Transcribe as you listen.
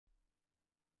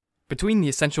Between the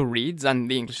essential reads and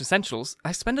the English essentials,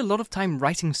 I spend a lot of time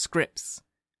writing scripts.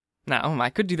 Now, I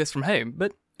could do this from home,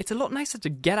 but it's a lot nicer to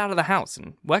get out of the house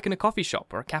and work in a coffee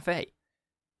shop or a cafe.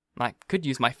 I could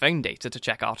use my phone data to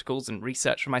check articles and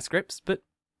research for my scripts, but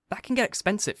that can get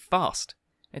expensive fast.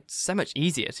 It's so much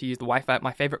easier to use the Wi-Fi at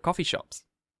my favourite coffee shops.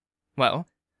 Well,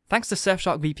 thanks to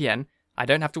Surfshark VPN, I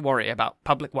don't have to worry about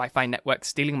public Wi-Fi networks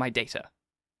stealing my data.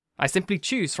 I simply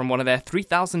choose from one of their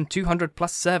 3,200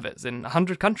 plus servers in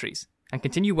 100 countries and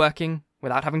continue working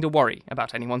without having to worry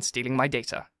about anyone stealing my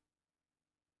data.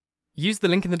 Use the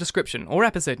link in the description or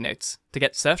episode notes to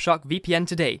get Surfshark VPN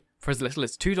today for as little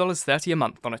as $2.30 a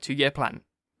month on a 2-year plan,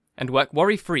 and work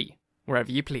worry-free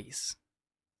wherever you please.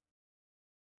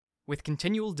 With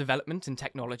continual development in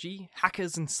technology,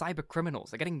 hackers and cyber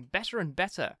criminals are getting better and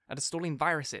better at installing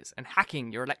viruses and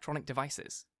hacking your electronic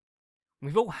devices.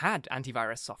 We've all had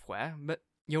antivirus software, but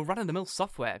your run-of-the-mill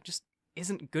software just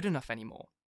isn't good enough anymore.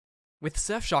 With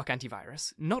Surfshark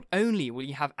Antivirus, not only will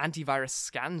you have antivirus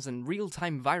scans and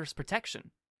real-time virus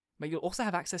protection, but you'll also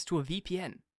have access to a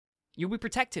VPN. You'll be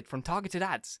protected from targeted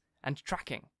ads and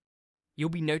tracking. You'll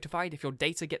be notified if your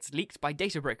data gets leaked by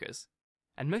data brokers.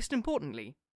 And most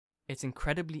importantly, it's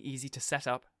incredibly easy to set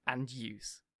up and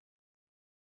use.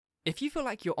 If you feel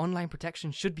like your online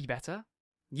protection should be better,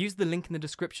 use the link in the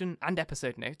description and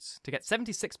episode notes to get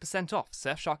 76% off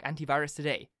Surfshark Antivirus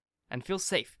today and feel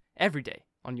safe every day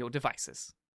on your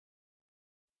devices.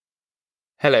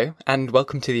 Hello, and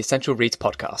welcome to the Essential Reads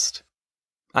podcast.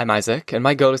 I'm Isaac, and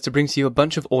my goal is to bring to you a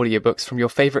bunch of audiobooks from your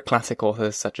favourite classic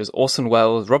authors such as Orson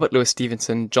Welles, Robert Louis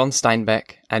Stevenson, John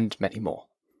Steinbeck, and many more.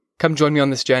 Come join me on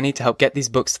this journey to help get these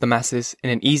books to the masses in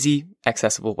an easy,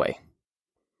 accessible way.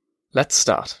 Let's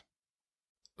start.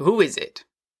 Who is it?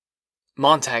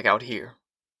 Montag out here.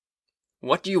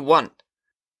 What do you want?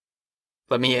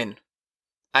 Let me in.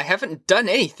 I haven't done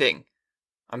anything.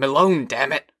 I'm alone,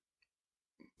 damn it.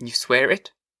 You swear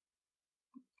it?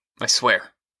 I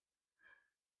swear.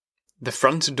 The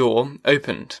front door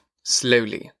opened,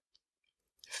 slowly.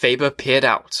 Faber peered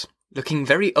out, looking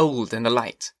very old in the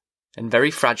light, and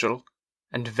very fragile,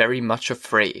 and very much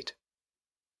afraid.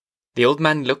 The old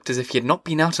man looked as if he had not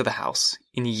been out of the house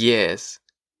in years.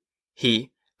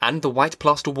 He, and the white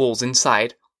plaster walls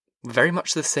inside, were very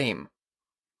much the same.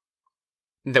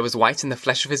 There was white in the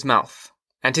flesh of his mouth,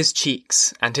 and his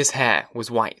cheeks and his hair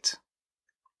was white,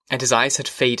 and his eyes had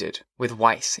faded with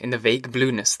white in the vague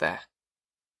blueness there.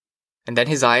 And then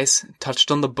his eyes touched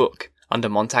on the book under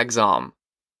Montag's arm,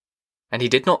 and he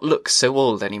did not look so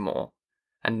old any more,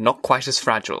 and not quite as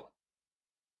fragile.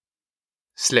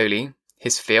 Slowly,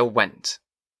 his fear went.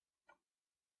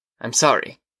 I'm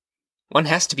sorry. One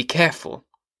has to be careful.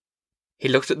 He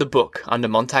looked at the book under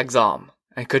Montag's arm,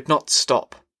 and could not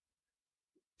stop.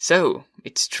 So,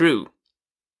 it's true.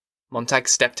 Montag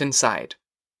stepped inside.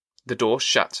 The door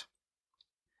shut.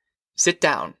 Sit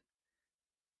down.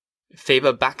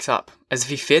 Faber backed up, as if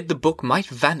he feared the book might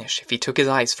vanish if he took his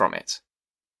eyes from it.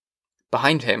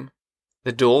 Behind him,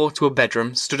 the door to a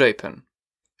bedroom stood open,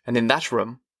 and in that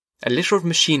room, a litter of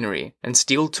machinery and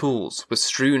steel tools was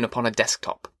strewn upon a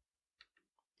desktop.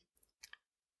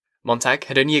 Montag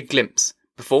had only a glimpse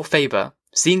before Faber,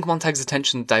 seeing Montag's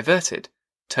attention diverted,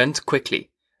 turned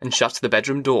quickly and shut the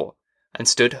bedroom door, and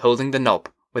stood holding the knob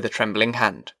with a trembling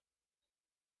hand.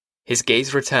 His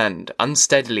gaze returned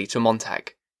unsteadily to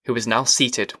Montag, who was now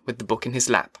seated with the book in his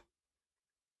lap.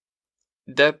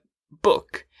 The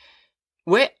book?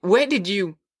 Where did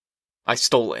you... I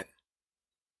stole it.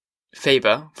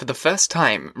 Faber, for the first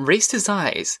time, raised his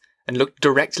eyes and looked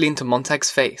directly into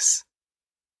Montag's face.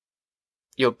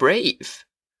 You're brave.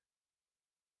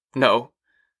 No,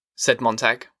 said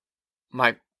Montag.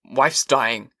 My wife's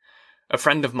dying. A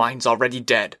friend of mine's already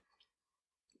dead.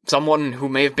 Someone who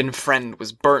may have been a friend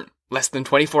was burnt less than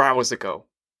 24 hours ago.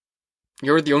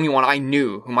 You're the only one I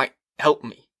knew who might help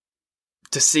me.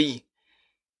 To see...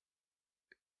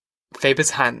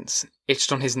 Faber's hands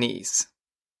itched on his knees.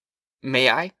 May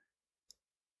I?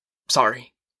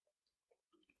 Sorry.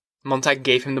 Montag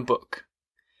gave him the book.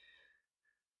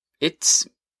 It's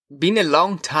been a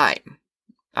long time.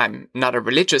 I'm not a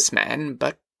religious man,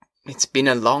 but it's been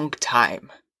a long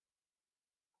time.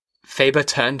 Faber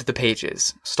turned the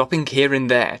pages, stopping here and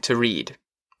there to read.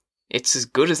 It's as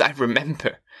good as I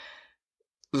remember.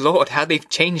 Lord, how they've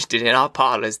changed it in our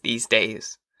parlours these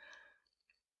days.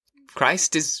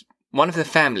 Christ is one of the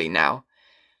family now.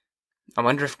 I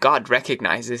wonder if God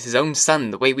recognises his own son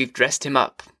the way we've dressed him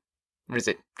up. Or is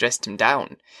it dressed him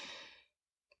down?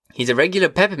 He's a regular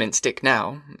peppermint stick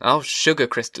now, all sugar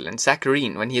crystal and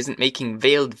saccharine when he isn't making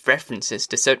veiled references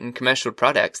to certain commercial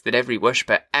products that every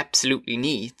worshipper absolutely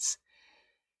needs.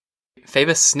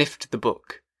 Faber sniffed the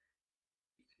book.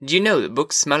 Do you know that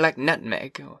books smell like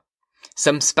nutmeg, or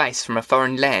some spice from a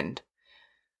foreign land?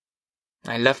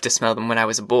 I loved to smell them when I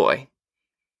was a boy.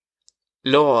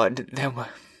 Lord, there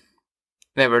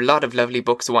were a lot of lovely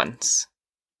books once,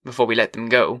 before we let them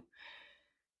go.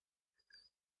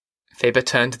 Faber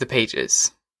turned the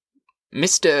pages.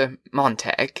 Mr.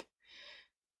 Montag,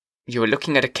 you are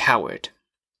looking at a coward.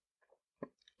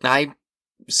 I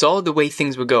saw the way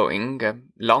things were going a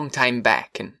long time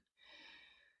back, and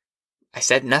I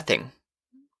said nothing.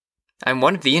 I'm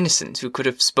one of the innocents who could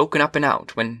have spoken up and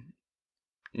out when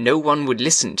no one would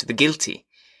listen to the guilty.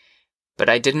 But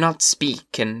I did not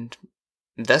speak, and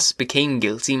thus became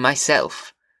guilty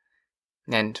myself.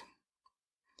 And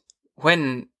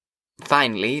when,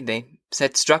 finally, they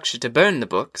set structure to burn the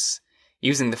books,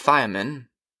 using the firemen,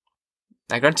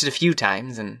 I grunted a few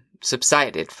times and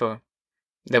subsided, for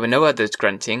there were no others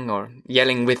grunting or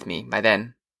yelling with me by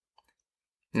then.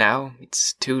 Now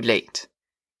it's too late.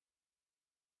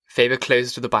 Faber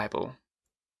closed the Bible.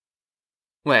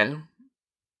 Well,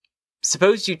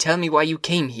 suppose you tell me why you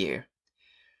came here.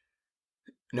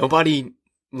 Nobody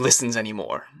listens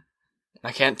anymore.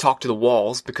 I can't talk to the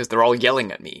walls because they're all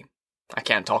yelling at me. I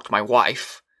can't talk to my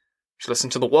wife. She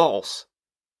listens to the walls.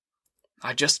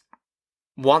 I just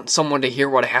want someone to hear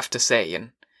what I have to say,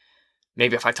 and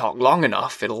maybe if I talk long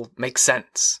enough, it'll make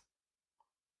sense.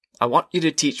 I want you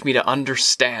to teach me to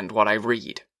understand what I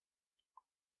read.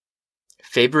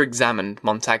 Faber examined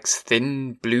Montag's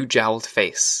thin, blue-jowled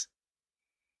face.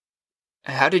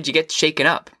 How did you get shaken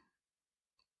up?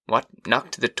 What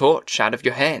knocked the torch out of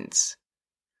your hands?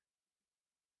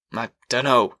 I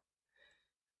dunno.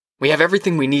 We have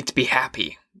everything we need to be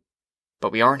happy,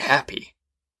 but we aren't happy.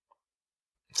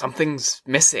 Something's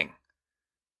missing.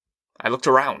 I looked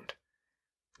around.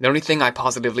 The only thing I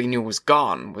positively knew was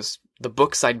gone was the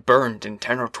books I'd burned in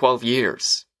 10 or 12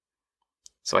 years.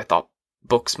 So I thought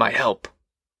books might help.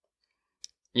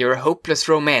 You're a hopeless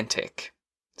romantic,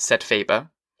 said Faber.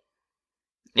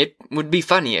 It would be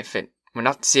funny if it were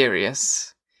not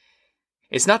serious.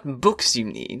 It's not books you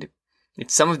need.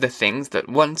 It's some of the things that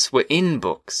once were in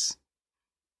books.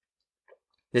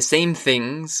 The same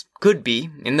things could be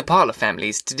in the parlor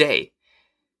families today.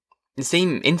 The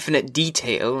same infinite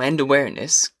detail and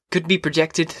awareness could be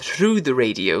projected through the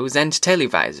radios and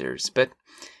televisors, but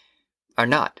are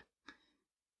not.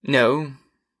 No,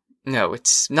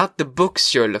 it's not the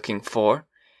books you're looking for.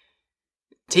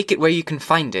 Take it where you can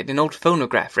find it in old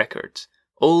phonograph records,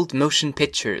 old motion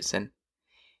pictures, and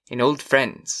in old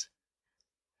friends.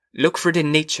 Look for it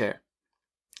in nature,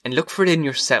 and look for it in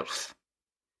yourself.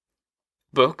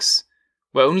 Books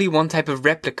were only one type of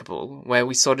replicable where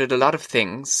we sorted a lot of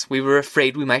things we were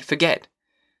afraid we might forget.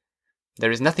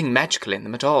 There is nothing magical in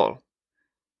them at all.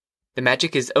 The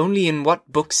magic is only in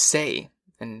what books say,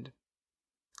 and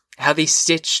how they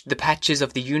stitched the patches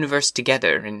of the universe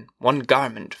together in one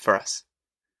garment for us.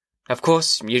 Of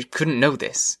course, you couldn't know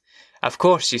this. Of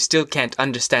course, you still can't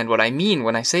understand what I mean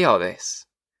when I say all this.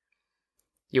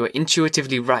 You are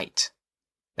intuitively right.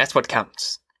 That's what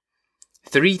counts.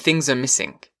 3 things are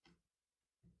missing.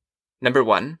 Number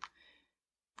 1,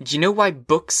 do you know why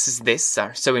books as this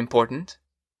are so important?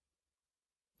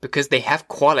 Because they have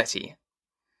quality.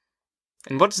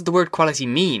 And what does the word quality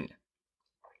mean?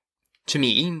 To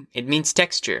me, it means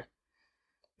texture.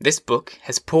 This book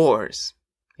has pores.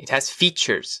 It has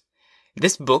features.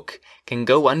 This book can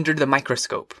go under the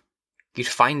microscope. You'd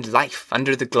find life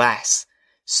under the glass,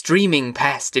 streaming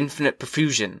past infinite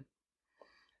profusion.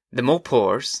 The more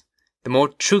pores, the more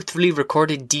truthfully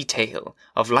recorded detail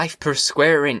of life per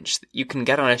square inch that you can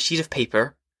get on a sheet of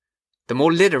paper, the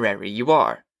more literary you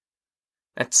are.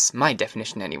 That's my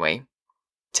definition anyway.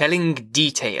 Telling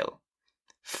detail.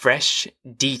 Fresh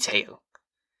detail.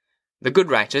 The good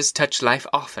writers touch life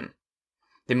often.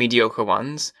 The mediocre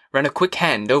ones run a quick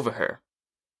hand over her.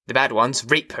 The bad ones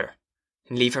rape her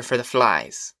and leave her for the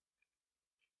flies.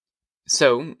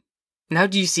 So, now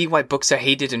do you see why books are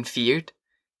hated and feared?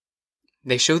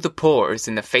 They show the pores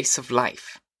in the face of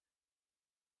life.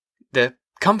 The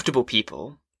comfortable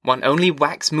people want only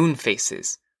wax moon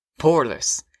faces,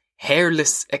 poreless,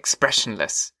 hairless,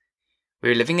 expressionless.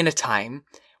 We're living in a time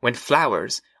when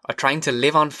flowers are trying to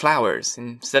live on flowers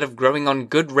instead of growing on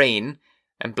good rain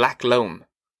and black loam.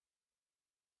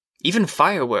 Even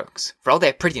fireworks, for all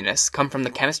their prettiness, come from the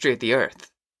chemistry of the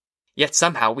earth. Yet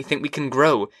somehow we think we can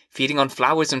grow feeding on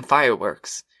flowers and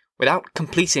fireworks without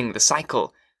completing the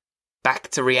cycle back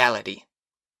to reality.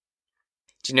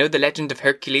 Do you know the legend of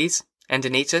Hercules and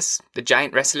Donatus, the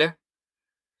giant wrestler,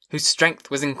 whose strength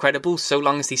was incredible so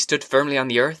long as he stood firmly on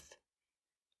the earth?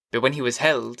 But when he was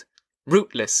held,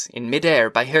 rootless in mid-air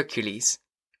by Hercules.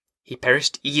 He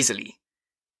perished easily.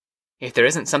 If there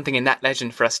isn't something in that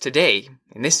legend for us today,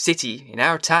 in this city, in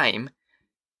our time,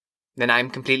 then I'm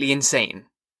completely insane.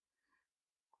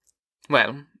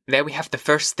 Well, there we have the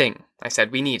first thing I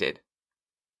said we needed.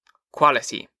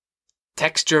 Quality.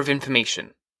 Texture of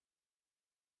information.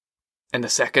 And the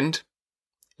second?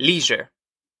 Leisure.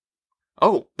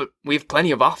 Oh, but we've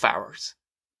plenty of off hours.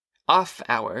 Off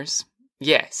hours,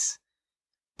 yes.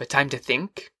 But time to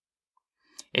think?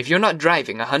 If you're not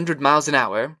driving 100 miles an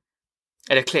hour,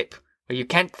 at a clip where you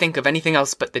can't think of anything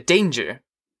else but the danger,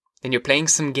 then you're playing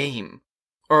some game.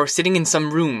 Or sitting in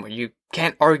some room where you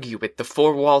can't argue with the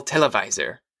four-wall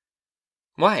televisor.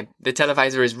 Why, the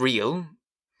televisor is real.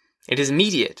 It is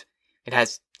immediate. It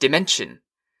has dimension.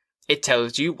 It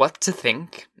tells you what to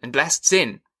think and blasts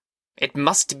in. It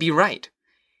must be right.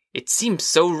 It seems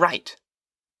so right.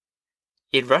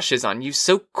 It rushes on you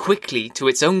so quickly to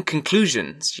its own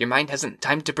conclusions, your mind hasn't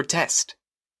time to protest.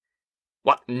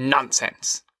 What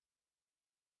nonsense!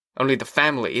 Only the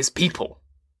family is people.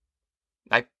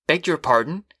 I beg your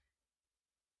pardon?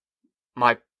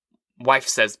 My wife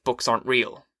says books aren't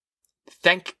real.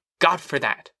 Thank God for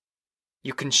that.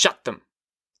 You can shut them.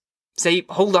 Say,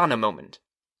 hold on a moment.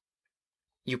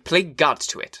 You play God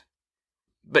to it.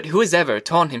 But who has ever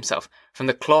torn himself from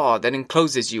the claw that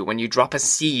encloses you when you drop a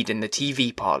seed in the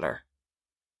TV parlor?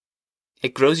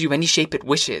 It grows you any shape it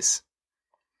wishes.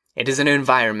 It is an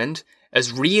environment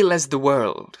as real as the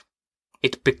world.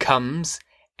 It becomes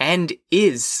and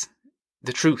is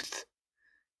the truth.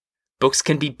 Books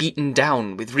can be beaten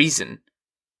down with reason.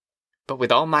 But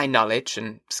with all my knowledge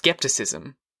and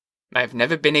skepticism, I have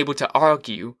never been able to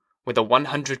argue with a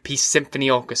 100-piece symphony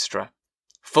orchestra,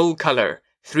 full color,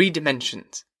 3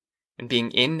 dimensions, and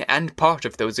being in and part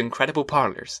of those incredible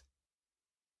parlors.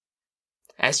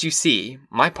 As you see,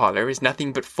 my parlor is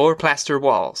nothing but 4 plaster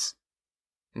walls.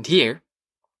 And here,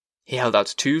 he held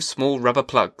out 2 small rubber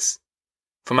plugs,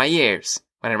 for my ears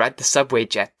when I ride the subway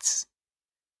jets.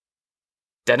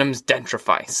 Denham's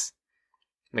dentrifice.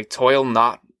 They toil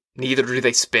not, neither do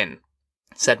they spin,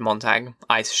 said Montag,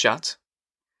 eyes shut.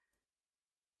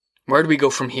 Where do we go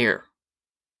from here?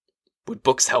 Would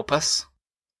books help us?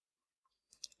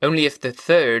 Only if the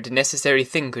third necessary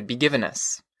thing could be given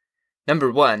us.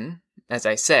 Number 1, as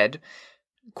I said,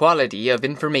 quality of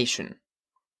information.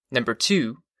 Number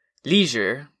 2,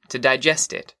 leisure to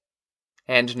digest it.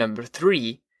 And number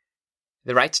 3,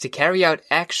 the right to carry out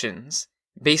actions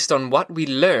based on what we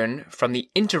learn from the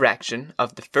interaction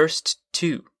of the first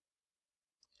 2.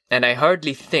 And I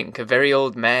hardly think a very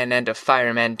old man and a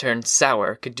fireman turned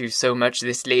sour could do so much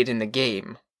this late in the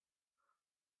game.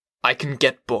 I can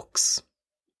get books.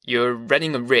 You're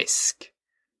running a risk.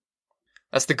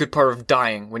 That's the good part of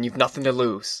dying when you've nothing to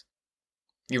lose.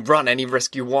 You run any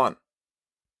risk you want.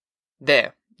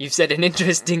 There, you've said an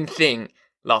interesting thing,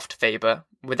 laughed Faber,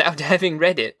 without having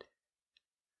read it.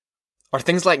 Are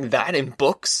things like that in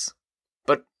books?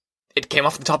 But it came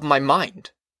off the top of my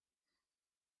mind.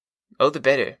 Oh, the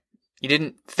better. You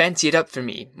didn't fancy it up for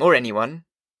me, or anyone,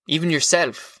 even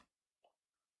yourself.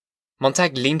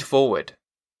 Montag leaned forward.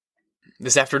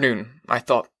 This afternoon, I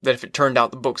thought that if it turned out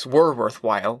the books were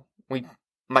worthwhile, we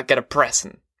might get a press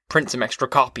and print some extra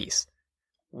copies.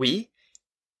 We?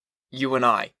 You and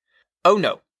I. Oh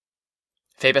no.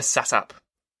 Faber sat up.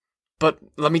 But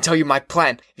let me tell you my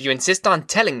plan. If you insist on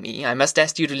telling me, I must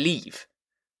ask you to leave.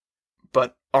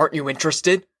 But aren't you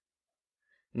interested?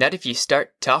 Not if you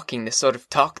start talking the sort of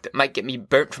talk that might get me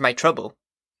burnt for my trouble.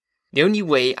 The only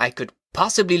way I could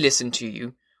possibly listen to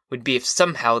you would be if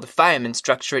somehow the fireman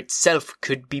structure itself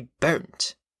could be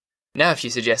burnt. Now if you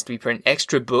suggest we print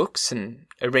extra books and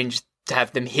arrange to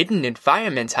have them hidden in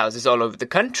firemen's houses all over the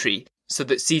country, so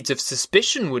that seeds of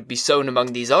suspicion would be sown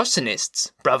among these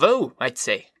arsonists, bravo, I'd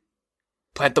say.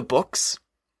 Plant the books?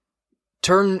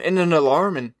 Turn in an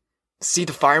alarm and see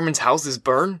the firemen's houses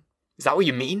burn? Is that what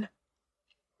you mean?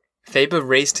 Faber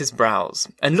raised his brows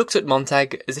and looked at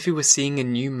Montag as if he was seeing a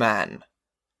new man.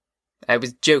 I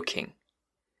was joking.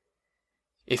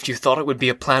 If you thought it would be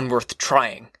a plan worth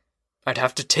trying, I'd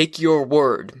have to take your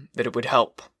word that it would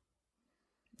help.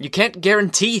 You can't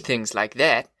guarantee things like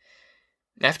that.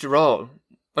 After all,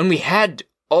 when we had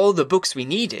all the books we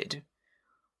needed,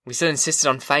 we still insisted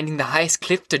on finding the highest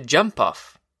cliff to jump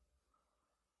off.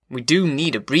 We do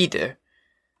need a breather.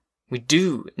 We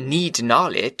do need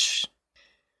knowledge.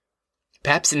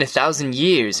 Perhaps in 1,000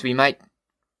 years we might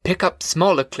pick up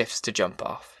smaller cliffs to jump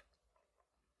off.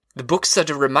 The books are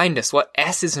to remind us what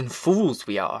asses and fools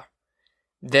we are.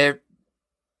 They're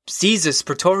Caesar's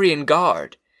Praetorian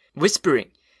Guard,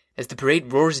 whispering as the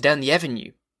parade roars down the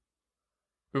avenue.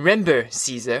 Remember,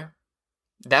 Caesar,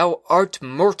 Thou art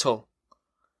mortal.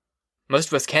 Most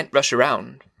of us can't rush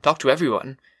around, talk to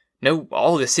everyone, know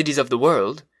all the cities of the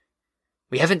world.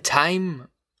 We haven't time,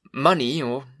 money,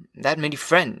 or that many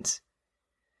friends.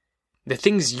 The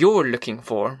things you're looking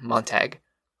for, Montag,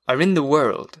 are in the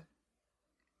world.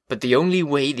 But the only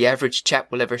way the average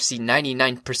chap will ever see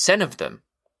 99% of them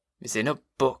is in a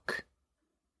book.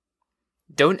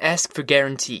 Don't ask for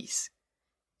guarantees.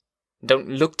 Don't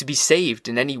look to be saved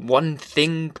in any one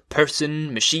thing,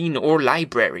 person, machine, or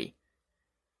library.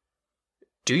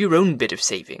 Do your own bit of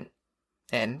saving,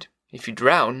 and, if you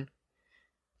drown,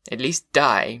 at least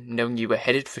die knowing you were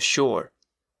headed for shore.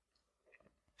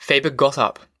 Faber got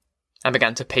up and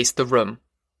began to pace the room.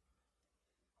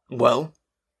 Well?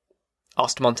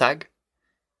 Asked Montag.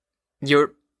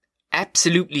 You're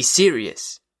absolutely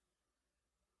serious?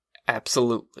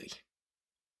 Absolutely.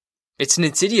 It's an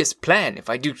insidious plan, if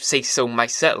I do say so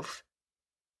myself.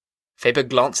 Faber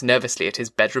glanced nervously at his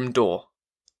bedroom door.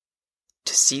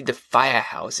 To see the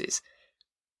firehouses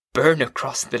burn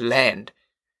across the land,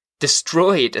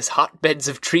 destroyed as hotbeds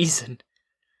of treason.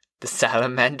 The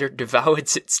salamander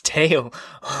devours its tail.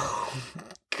 Oh,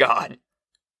 God.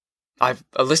 I've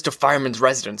a list of firemen's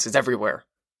residences everywhere,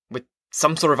 with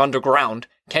some sort of underground.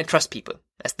 Can't trust people.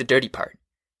 That's the dirty part.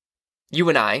 You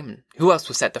and I, and who else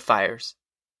will set the fires?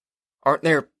 Aren't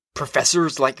there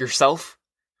professors like yourself?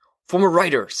 Former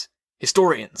writers,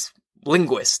 historians,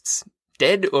 linguists,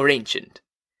 dead or ancient?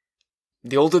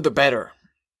 The older the better.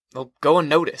 They'll go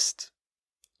unnoticed.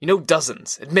 You know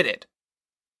dozens, admit it.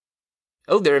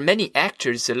 Oh, there are many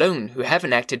actors alone who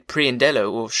haven't acted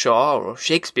Pirandello or Shaw or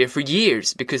Shakespeare for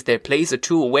years because their plays are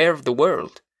too aware of the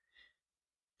world.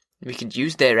 We could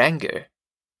use their anger.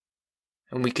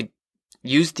 And we could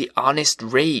use the honest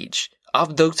rage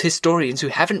of those historians who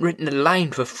haven't written a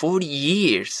line for 40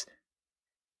 years.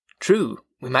 True,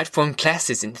 we might form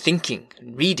classes in thinking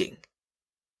and reading.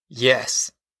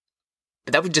 Yes.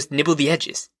 But that would just nibble the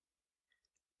edges.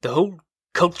 The whole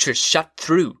culture's shut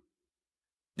through.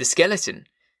 The skeleton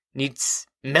needs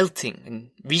melting and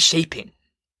reshaping.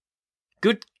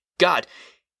 Good God,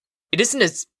 it isn't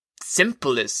as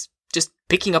simple as just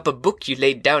picking up a book you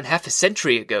laid down half a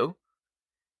century ago.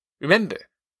 Remember,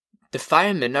 the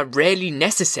firemen are rarely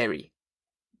necessary.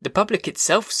 The public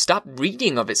itself stopped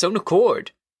reading of its own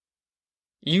accord.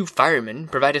 You firemen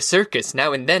provide a circus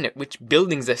now and then at which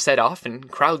buildings are set off and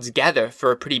crowds gather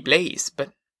for a pretty blaze,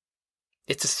 but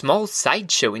it's a small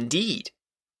sideshow indeed,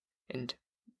 and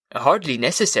hardly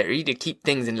necessary to keep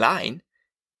things in line.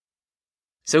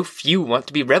 So few want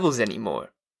to be rebels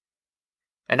anymore.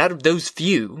 And out of those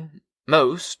few,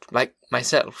 most, like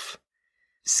myself,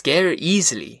 scare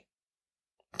easily.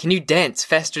 Can you dance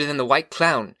faster than the White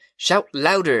Clown, shout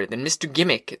louder than Mr.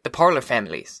 Gimmick at the Parlour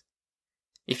Families?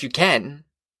 If you can,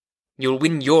 you'll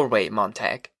win your way,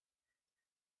 Montag.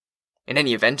 In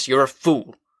any event, you're a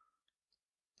fool.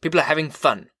 People are having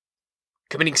fun.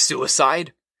 Committing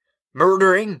suicide?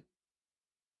 Murdering?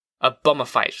 A bomber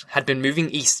fight had been moving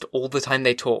east all the time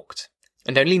they talked,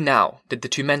 and only now did the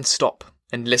two men stop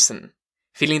and listen,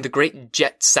 feeling the great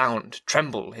jet sound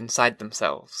tremble inside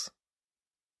themselves.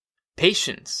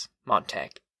 Patience,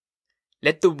 Montag.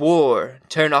 Let the war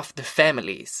turn off the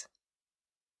families.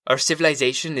 Our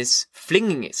civilization is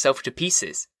flinging itself to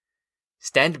pieces.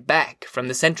 Stand back from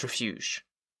the centrifuge.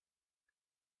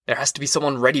 There has to be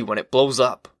someone ready when it blows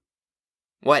up.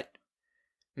 What?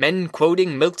 Men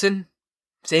quoting Milton?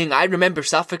 Saying, I remember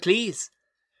Sophocles?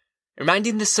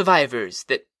 Reminding the survivors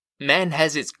that man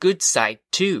has its good side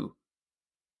too.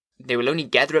 They will only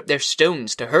gather up their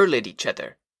stones to hurl at each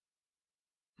other.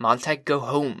 Montag, go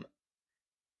home.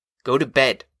 Go to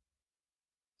bed.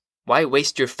 Why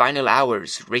waste your final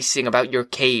hours racing about your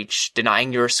cage,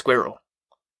 denying you're a squirrel?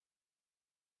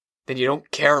 Then you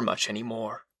don't care much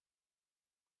anymore.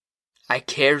 I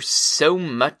care so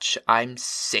much I'm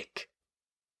sick.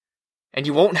 And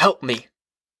you won't help me.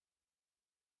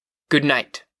 Good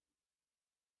night.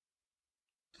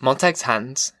 Montag's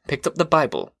hands picked up the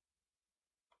Bible.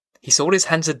 He saw what his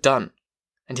hands had done,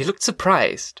 and he looked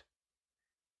surprised.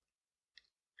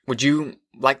 Would you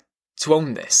like to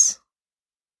own this?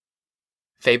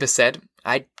 Faber said,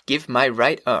 I'd give my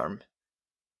right arm.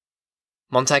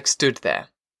 Montag stood there,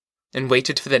 and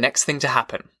waited for the next thing to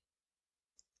happen.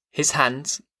 His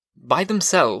hands, by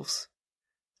themselves,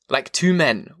 like two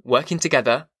men working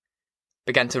together,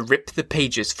 began to rip the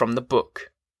pages from the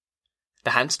book.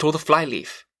 The hands tore the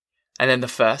flyleaf, and then the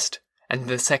first and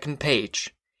the second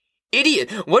page.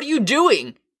 Idiot! What are you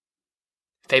doing?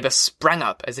 Faber sprang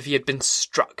up as if he had been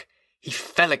struck. He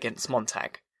fell against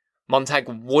Montag. Montag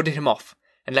warded him off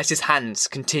and let his hands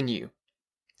continue.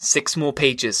 6 more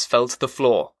pages fell to the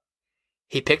floor.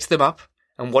 He picked them up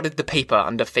and wadded the paper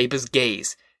under Faber's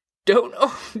gaze. "Don't,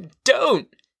 oh,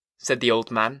 don't," said the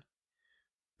old man.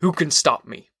 "Who can stop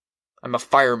me? I'm a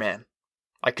fireman.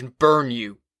 I can burn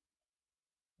you."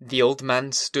 The old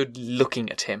man stood looking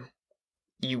at him.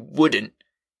 "You wouldn't."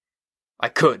 "I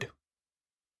could."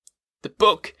 "The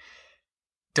book.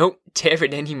 Don't tear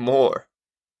it any more."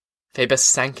 Faber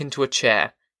sank into a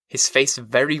chair, his face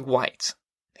very white,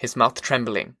 his mouth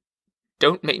trembling.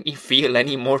 "Don't make me feel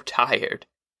any more tired."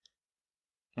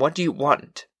 "What do you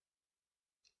want?"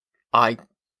 "I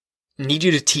need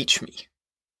you to teach me."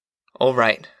 "All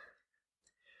right."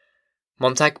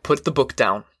 Montag put the book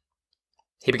down.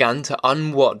 He began to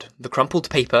unwad the crumpled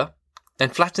paper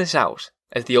and flatten it out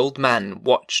as the old man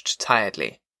watched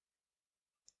tiredly.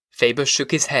 Faber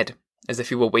shook his head as if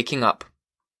he were waking up.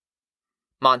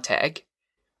 "Montag,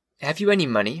 have you any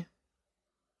money?"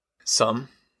 "Some.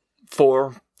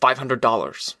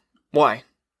 $500. Why?"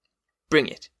 "Bring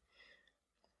it.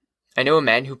 I know a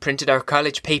man who printed our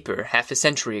college paper half a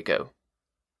century ago.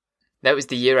 That was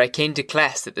the year I came to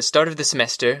class at the start of the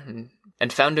semester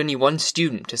and found only one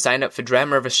student to sign up for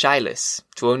Drama of Aeschylus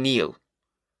to O'Neill.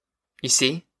 You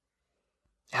see?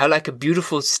 How like a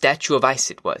beautiful statue of ice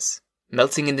it was,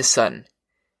 melting in the sun.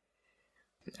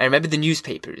 I remember the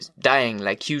newspapers dying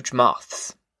like huge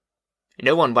moths.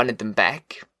 No one wanted them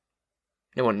back.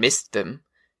 No one missed them.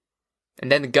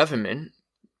 And then the government,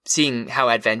 seeing how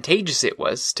advantageous it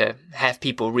was to have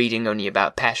people reading only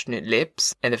about passionate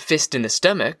lips and the fist in the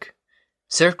stomach,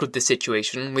 circled the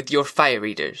situation with your fire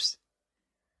eaters.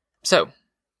 So,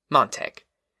 Montag,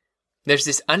 there's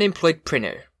this unemployed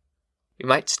printer. We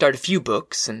might start a few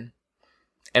books and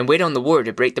wait on the war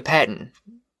to break the pattern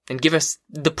and give us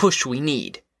the push we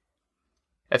need.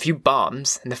 A few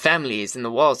bombs and the families in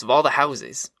the walls of all the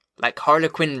houses, like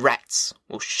harlequin rats,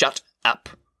 will shut up.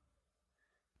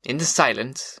 In the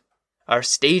silence, our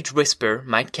stage whisper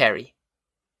might carry."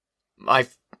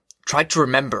 "I've tried to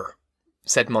remember,"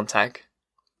 said Montag,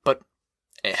 "but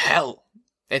hell,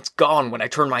 it's gone when I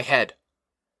turn my head.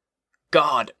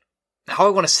 God, how I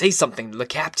want to say something to the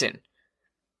captain.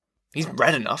 He's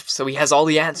read enough, so he has all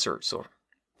the answers, or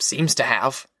seems to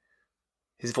have.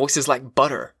 His voice is like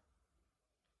butter.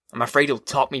 I'm afraid he'll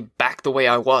talk me back the way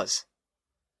I was.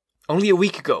 Only a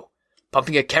week ago,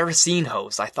 pumping a kerosene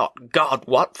hose, I thought, God,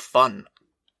 what fun."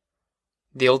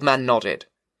 The old man nodded.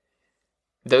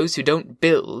 "Those who don't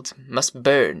build must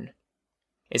burn.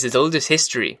 It's as old as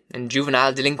history and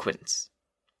juvenile delinquents.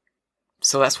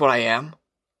 So that's what I am.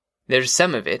 There's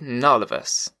some of it in all of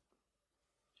us."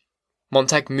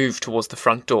 Montag moved towards the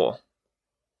front door.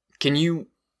 "Can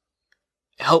you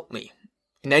help me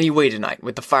in any way tonight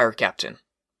with the fire captain?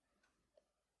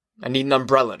 I need an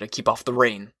umbrella to keep off the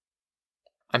rain.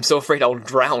 I'm so afraid I'll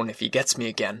drown if he gets me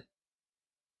again."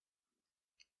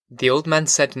 The old man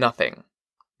said nothing,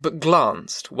 but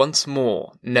glanced once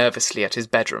more nervously at his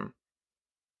bedroom.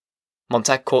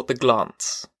 Montag caught the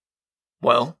glance.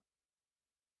 "Well?"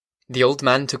 The old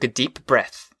man took a deep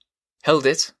breath, held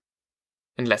it,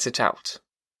 and let it out.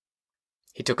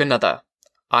 He took another,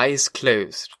 eyes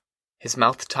closed, his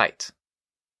mouth tight.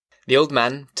 The old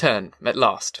man turned at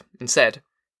last and said,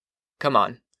 "Come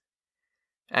on.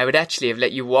 I would actually have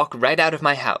let you walk right out of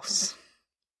my house.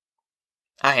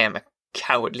 I am a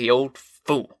cowardly old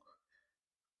fool."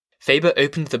 Faber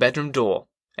opened the bedroom door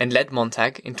and led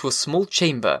Montag into a small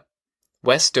chamber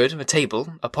where stood a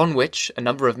table upon which a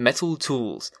number of metal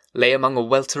tools lay among a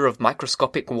welter of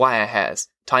microscopic wire hairs,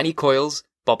 tiny coils,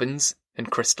 bobbins,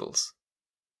 and crystals.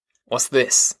 "What's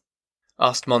this?"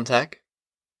 asked Montag.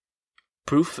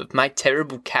 "Proof of my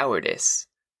terrible cowardice.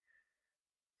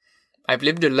 I've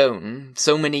lived alone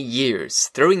so many years,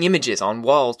 throwing images on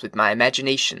walls with my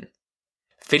imagination.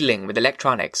 Fiddling with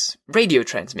electronics, radio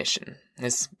transmission,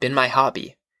 has been my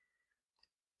hobby.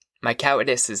 My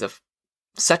cowardice is of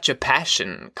such a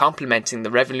passion, complementing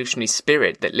the revolutionary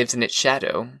spirit that lives in its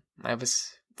shadow, I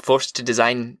was forced to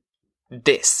design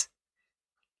this."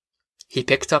 He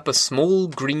picked up a small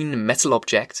green metal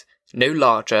object, no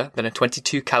larger than a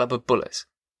 .22 caliber bullet.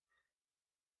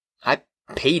 "I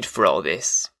paid for all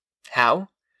this. How?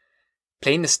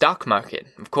 Playing the stock market,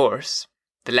 of course.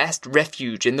 The last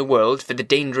refuge in the world for the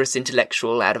dangerous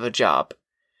intellectual out of a job.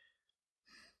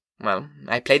 Well,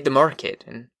 I played the market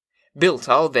and built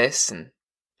all this, and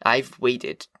I've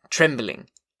waited, trembling,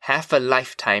 half a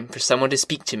lifetime for someone to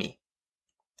speak to me.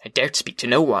 I dared speak to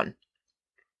no one.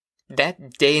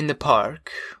 That day in the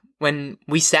park, when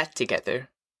we sat together,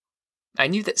 I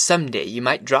knew that someday you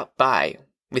might drop by,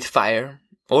 with fire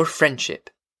or friendship.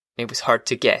 It was hard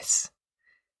to guess.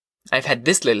 I've had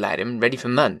this little item ready for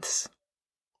months.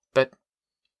 But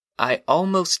I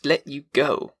almost let you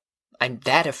go. I'm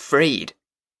that afraid.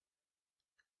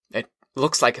 It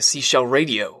looks like a seashell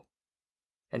radio.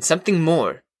 And something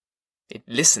more. It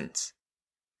listens.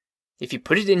 If you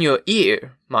put it in your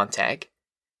ear, Montag,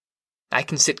 I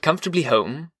can sit comfortably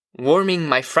home, warming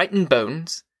my frightened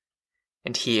bones,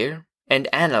 and hear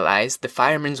and analyze the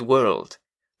fireman's world,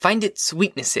 find its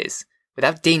weaknesses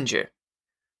without danger.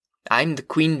 I'm the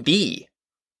queen bee,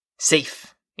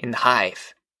 safe in the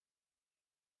hive.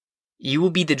 You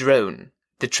will be the drone,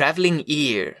 the traveling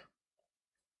ear.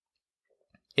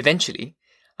 Eventually,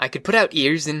 I could put out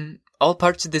ears in all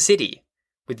parts of the city,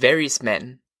 with various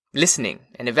men, listening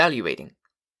and evaluating.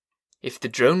 If the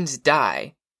drones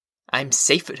die, I'm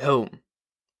safe at home,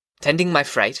 tending my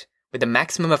fright with a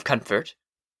maximum of comfort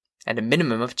and a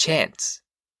minimum of chance.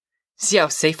 See how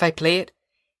safe I play it?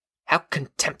 How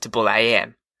contemptible I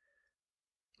am.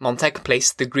 Montag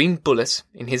placed the green bullet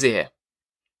in his ear.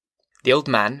 The old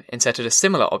man inserted a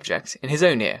similar object in his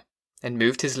own ear and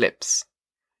moved his lips.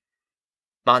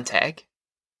 Montag?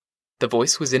 The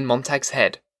voice was in Montag's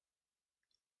head.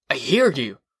 I hear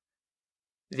you.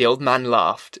 The old man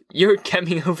laughed. You're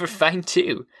coming over fine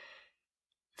too.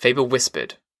 Faber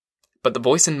whispered, but the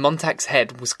voice in Montag's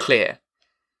head was clear.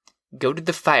 Go to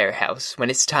the firehouse when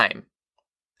it's time.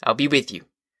 I'll be with you.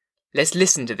 Let's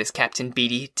listen to this Captain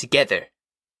Beatty together.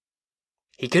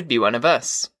 He could be one of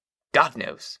us. God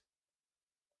knows.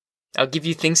 I'll give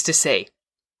you things to say.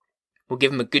 We'll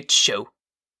give him a good show.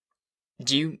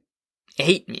 Do you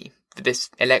hate me for this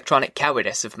electronic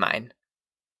cowardice of mine?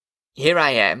 Here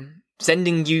I am,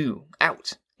 sending you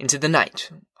out into the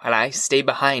night, while I stay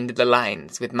behind the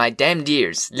lines with my damned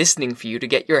ears listening for you to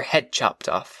get your head chopped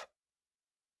off.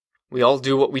 We all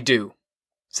do what we do,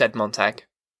 said Montag.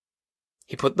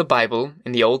 He put the Bible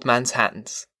in the old man's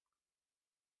hands.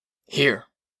 Here,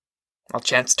 I'll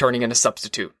chance turning in a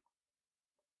substitute.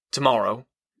 Tomorrow,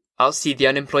 I'll see the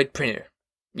unemployed printer.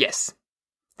 Yes,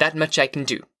 that much I can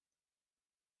do.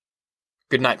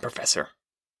 Good night, Professor.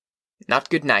 Not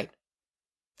good night.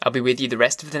 I'll be with you the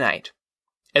rest of the night.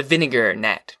 A vinegar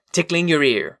gnat tickling your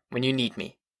ear when you need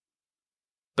me.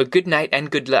 But good night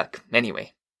and good luck,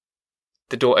 anyway.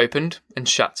 The door opened and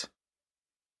shut.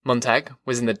 Montag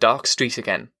was in the dark street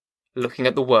again, looking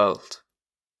at the world.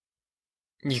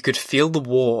 You could feel the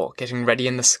war getting ready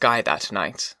in the sky that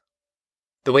night.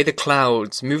 The way the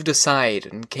clouds moved aside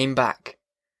and came back,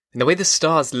 and the way the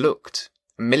stars looked,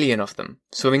 1,000,000 of them,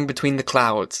 swimming between the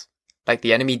clouds, like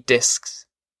the enemy discs,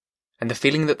 and the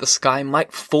feeling that the sky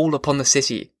might fall upon the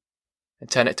city and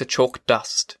turn it to chalk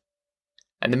dust,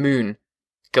 and the moon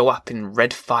go up in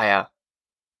red fire.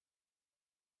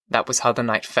 That was how the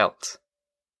night felt.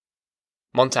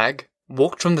 Montag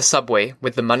walked from the subway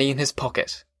with the money in his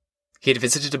pocket. He had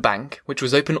visited a bank which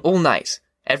was open all night,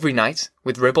 every night,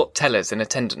 with robot tellers in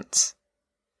attendance.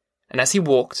 And as he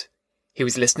walked, he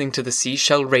was listening to the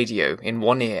seashell radio in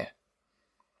one ear.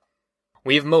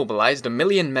 We have mobilized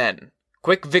 1,000,000 men.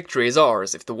 Quick victory is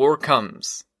ours if the war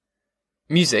comes.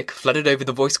 Music flooded over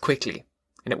the voice quickly,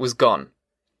 and it was gone.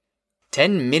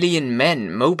 10,000,000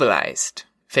 men mobilized,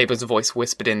 Faber's voice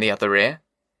whispered in the other ear.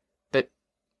 But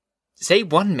say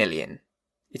 1,000,000.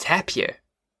 It's happier.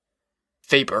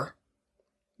 Faber?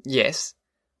 Yes?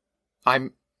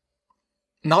 I'm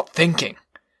not thinking.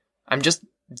 I'm just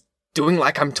doing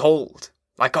like I'm told,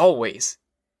 like always.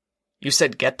 You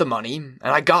said get the money, and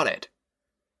I got it.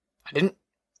 I didn't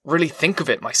really think of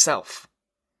it myself.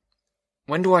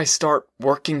 When do I start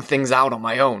working things out on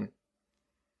my own?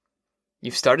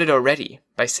 You've started already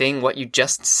by saying what you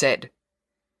just said.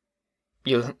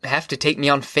 You'll have to take me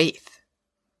on faith.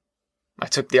 I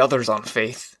took the others on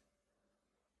faith.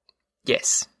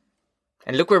 Yes.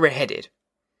 And look where we're headed.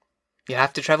 You'll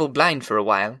have to travel blind for a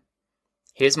while.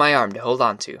 Here's my arm to hold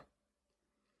on to.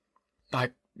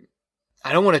 I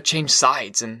don't want to change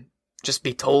sides and just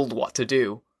be told what to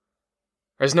do.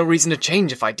 There's no reason to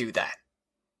change if I do that.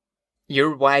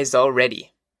 You're wise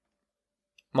already.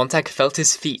 Montag felt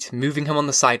his feet moving him on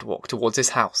the sidewalk towards his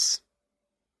house.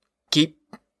 Keep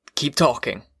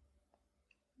talking.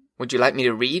 Would you like me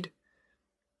to read?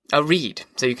 I'll read,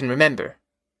 so you can remember.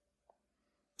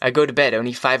 I go to bed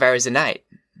only 5 hours a night.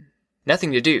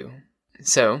 Nothing to do.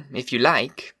 So, if you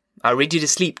like, I'll read you to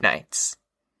sleep nights.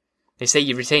 They say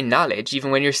you retain knowledge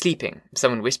even when you're sleeping, if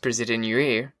someone whispers it in your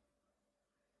ear.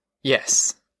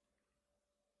 Yes.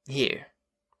 Here.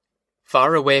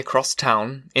 Far away across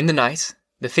town, in the night,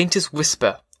 the faintest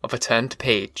whisper of a turned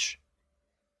page.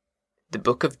 The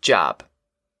Book of Job.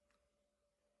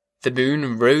 The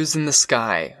moon rose in the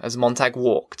sky as Montag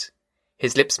walked,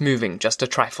 his lips moving just a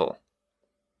trifle.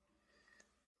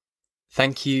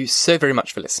 Thank you so very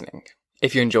much for listening.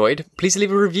 If you enjoyed, please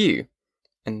leave a review.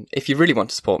 And if you really want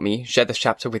to support me, share this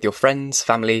chapter with your friends,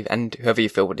 family, and whoever you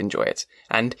feel would enjoy it.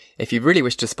 And if you really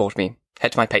wish to support me,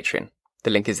 head to my Patreon.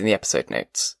 The link is in the episode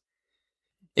notes.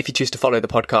 If you choose to follow the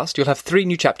podcast, you'll have 3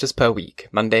 new chapters per week,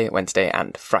 Monday, Wednesday,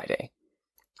 and Friday.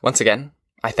 Once again,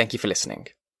 I thank you for listening.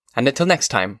 And until next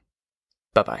time,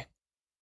 bye-bye.